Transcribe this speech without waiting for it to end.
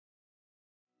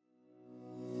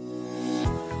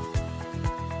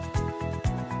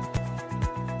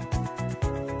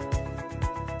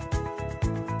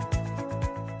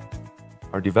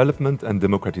Are development and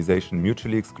democratization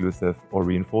mutually exclusive or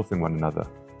reinforcing one another?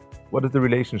 What is the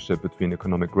relationship between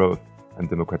economic growth and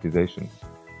democratization?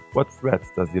 What threats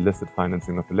does the illicit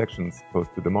financing of elections pose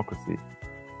to democracy?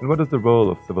 And what is the role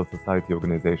of civil society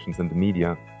organizations and the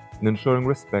media in ensuring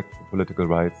respect for political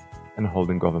rights and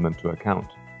holding government to account?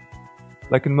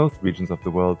 Like in most regions of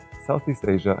the world, Southeast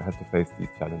Asia has to face these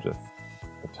challenges.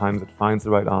 At times it finds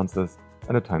the right answers,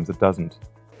 and at times it doesn't.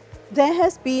 There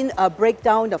has been a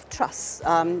breakdown of trust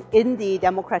in the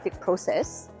democratic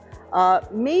process,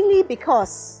 mainly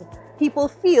because people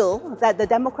feel that the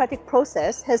democratic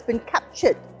process has been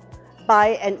captured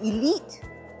by an elite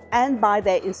and by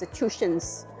their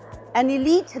institutions. An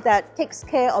elite that takes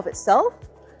care of itself,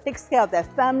 takes care of their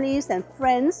families and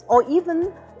friends, or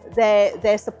even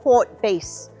their support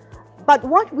base. But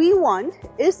what we want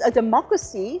is a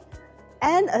democracy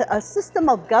and a system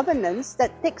of governance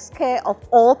that takes care of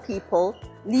all people,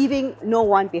 leaving no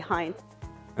one behind.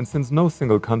 And since no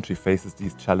single country faces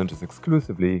these challenges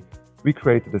exclusively, we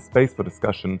created a space for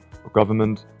discussion for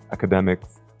government,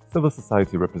 academics, civil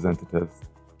society representatives,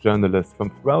 journalists from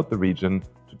throughout the region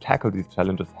to tackle these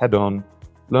challenges head-on,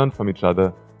 learn from each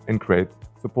other, and create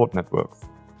support networks.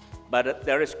 But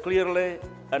there is clearly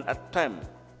an attempt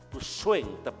to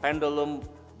swing the pendulum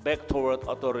back toward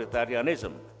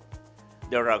authoritarianism.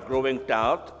 There are growing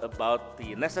doubts about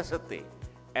the necessity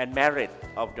and merit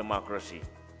of democracy.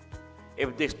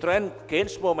 If this trend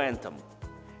gains momentum,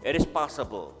 it is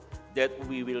possible that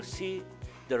we will see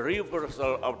the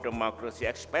reversal of democracy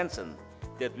expansion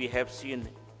that we have seen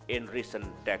in recent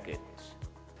decades.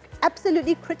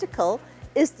 Absolutely critical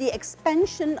is the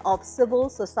expansion of civil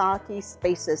society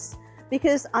spaces,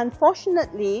 because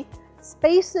unfortunately,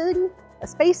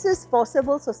 spaces for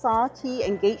civil society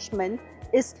engagement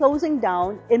is closing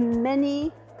down in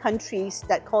many countries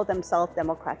that call themselves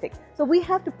democratic. So we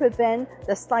have to prevent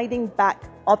the sliding back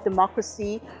of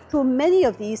democracy through many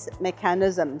of these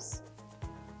mechanisms.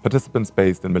 Participants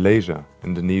based in Malaysia,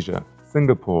 Indonesia,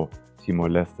 Singapore,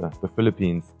 Timor-Leste, the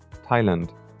Philippines,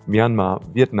 Thailand, Myanmar,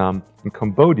 Vietnam, and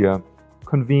Cambodia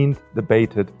convened,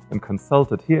 debated, and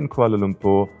consulted here in Kuala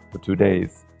Lumpur for 2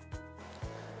 days.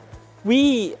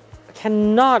 We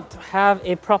cannot have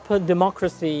a proper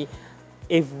democracy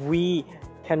if we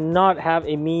cannot have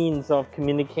a means of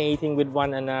communicating with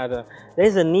one another. There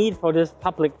is a need for this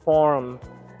public forum,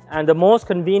 and the most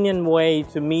convenient way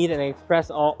to meet and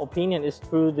express our opinion is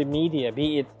through the media,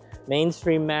 be it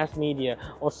mainstream mass media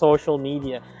or social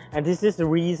media. And this is the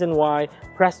reason why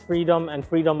press freedom and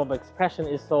freedom of expression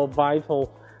is so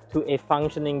vital to a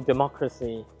functioning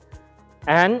democracy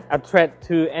and a threat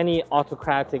to any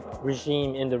autocratic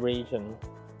regime in the region.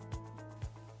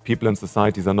 People and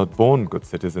societies are not born good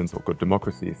citizens or good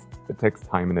democracies. It takes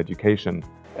time and education.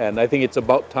 And I think it's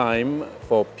about time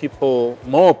for people,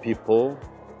 more people,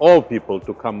 all people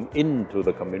to come into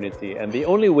the community. And the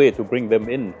only way to bring them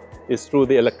in is through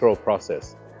the electoral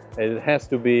process. And it has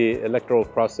to be an electoral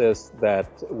process that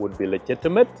would be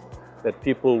legitimate, that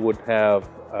people would have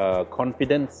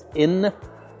confidence in,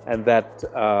 and that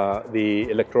the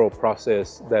electoral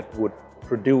process that would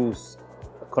produce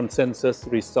consensus,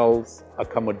 results,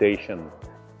 accommodation.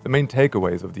 The main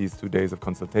takeaways of these 2 days of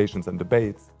consultations and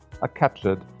debates are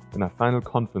captured in our final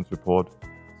conference report,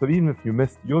 so even if you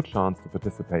missed your chance to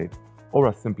participate or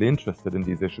are simply interested in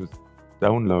these issues,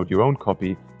 download your own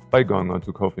copy by going on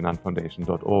to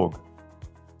kofiannanfoundation.org.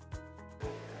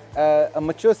 A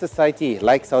mature society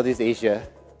like Southeast Asia,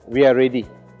 we are ready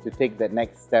to take that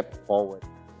next step forward.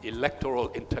 Electoral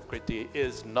integrity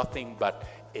is nothing but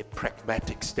a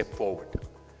pragmatic step forward,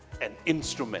 an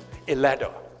instrument, a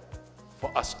ladder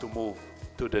for us to move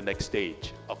to the next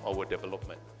stage of our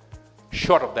development.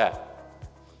 Short of that,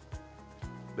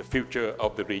 the future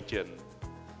of the region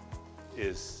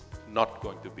is not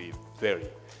going to be very,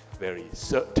 very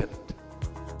certain.